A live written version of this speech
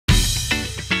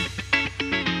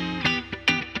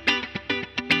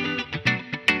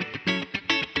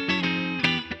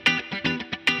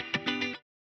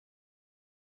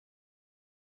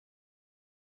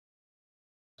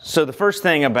So the first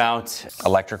thing about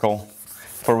electrical,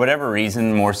 for whatever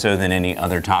reason, more so than any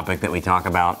other topic that we talk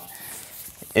about,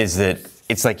 is that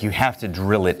it's like you have to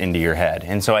drill it into your head.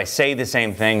 And so I say the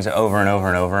same things over and over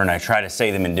and over, and I try to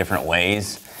say them in different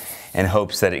ways in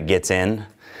hopes that it gets in.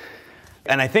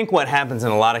 And I think what happens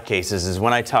in a lot of cases is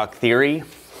when I talk theory,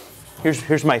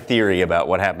 here's my theory about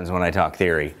what happens when I talk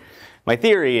theory. My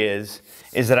theory is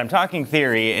that I'm talking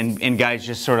theory and guys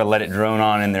just sort of let it drone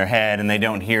on in their head and they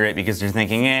don't hear it because they're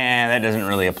thinking, that doesn't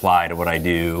really apply to what I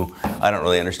do. I don't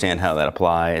really understand how that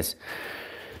applies.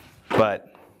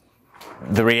 But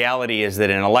the reality is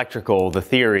that in electrical, the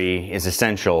theory is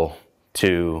essential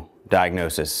to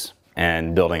diagnosis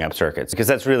and building up circuits. Because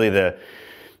that's really the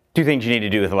two things you need to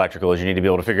do with electrical is you need to be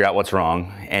able to figure out what's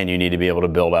wrong and you need to be able to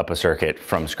build up a circuit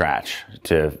from scratch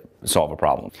to solve a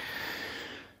problem.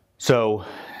 So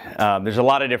there's a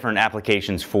lot of different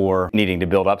applications for needing to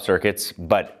build up circuits,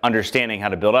 but understanding how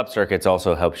to build up circuits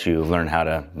also helps you learn how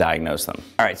to diagnose them.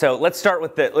 All right, so let's start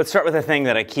with the thing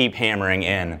that I keep hammering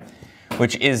in,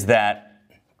 which is that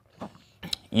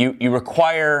you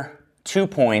require 2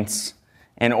 points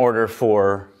in order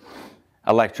for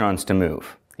electrons to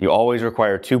move. You always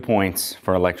require 2 points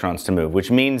for electrons to move,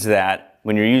 which means that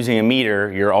when you're using a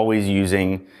meter, you're always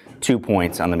using 2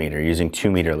 points on the meter, using 2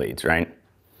 meter leads, right?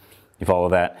 You follow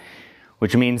that?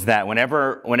 Which means that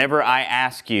whenever I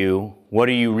ask you, what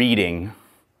are you reading?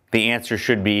 The answer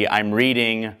should be, I'm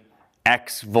reading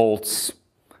X volts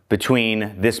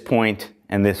between this point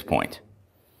and this point.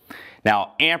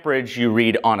 Now, amperage you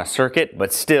read on a circuit,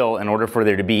 but still, in order for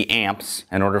there to be amps,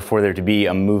 in order for there to be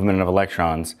a movement of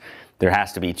electrons, there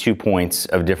has to be 2 points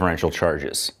of differential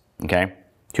charges, okay?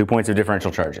 2 points of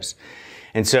differential charges.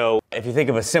 And so, if you think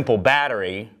of a simple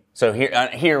battery, so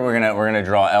here we're gonna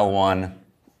draw L1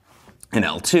 and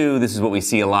L2. This is what we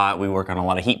see a lot. We work on a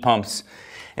lot of heat pumps.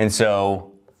 And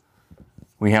so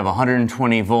we have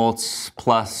 120 volts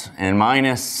plus and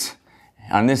minus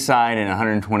on this side and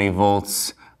 120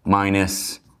 volts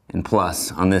minus and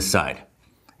plus on this side.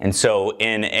 And so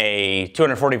in a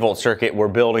 240 volt circuit, we're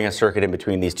building a circuit in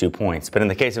between these 2 points. But in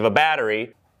the case of a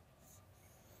battery,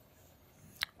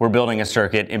 we're building a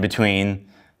circuit in between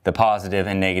the positive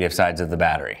and negative sides of the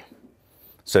battery.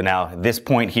 So now this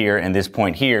point here and this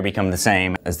point here become the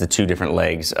same as the two different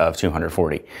legs of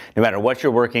 240. No matter what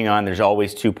you're working on, there's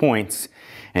always 2 points,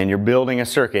 and you're building a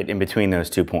circuit in between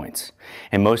those 2 points.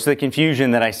 And most of the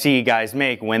confusion that I see guys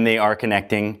make when they are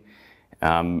connecting,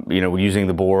 using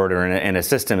the board or in a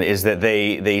system, is that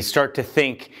they start to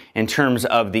think in terms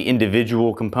of the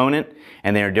individual component,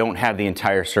 and they don't have the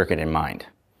entire circuit in mind.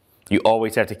 You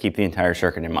always have to keep the entire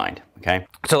circuit in mind, okay?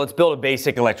 So let's build a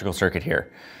basic electrical circuit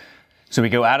here. So we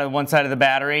go out of one side of the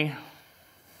battery,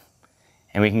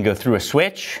 and we can go through a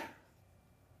switch,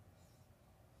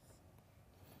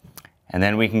 and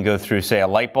then we can go through, say, a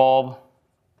light bulb,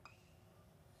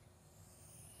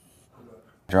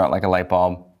 draw it like a light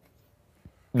bulb.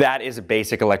 That is a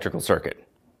basic electrical circuit,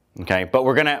 okay? But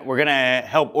we're gonna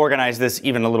help organize this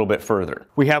even a little bit further.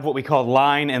 We have what we call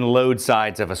line and load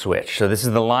sides of a switch. So this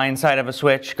is the line side of a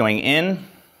switch going in,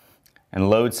 and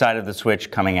load side of the switch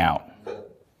coming out.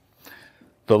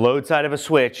 The load side of a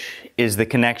switch is the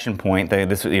connection point.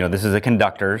 This is a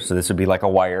conductor, so this would be like a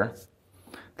wire.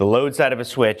 The load side of a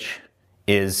switch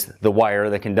is the wire,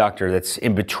 the conductor, that's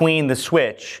in between the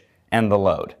switch and the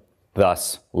load.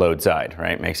 Thus, load side,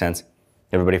 right? Makes sense?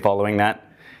 Everybody following that?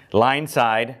 Line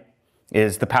side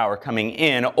is the power coming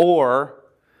in, or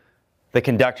the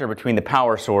conductor between the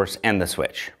power source and the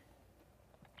switch.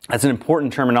 That's an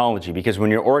important terminology because when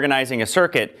you're organizing a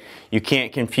circuit, you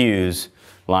can't confuse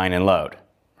line and load.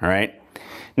 All right.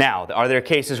 Now, are there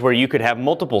cases where you could have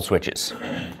multiple switches?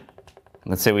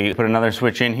 Let's say we put another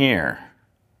switch in here.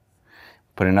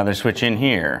 Put another switch in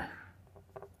here.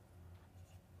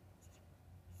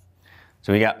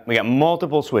 So we got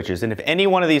multiple switches, and if any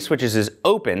one of these switches is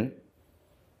open,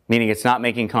 meaning it's not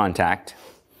making contact,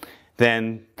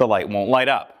 then the light won't light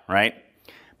up, right?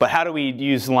 But how do we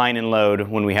use line and load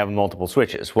when we have multiple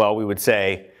switches? Well, we would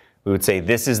say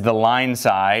this is the line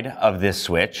side of this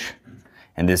switch.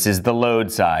 And this is the load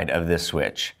side of this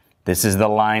switch. This is the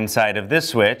line side of this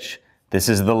switch. This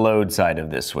is the load side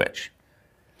of this switch.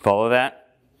 Follow that?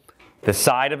 The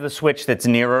side of the switch that's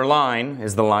nearer line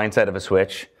is the line side of a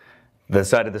switch. The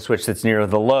side of the switch that's nearer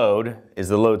the load is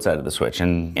the load side of the switch.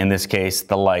 And in this case,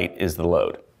 the light is the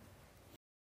load.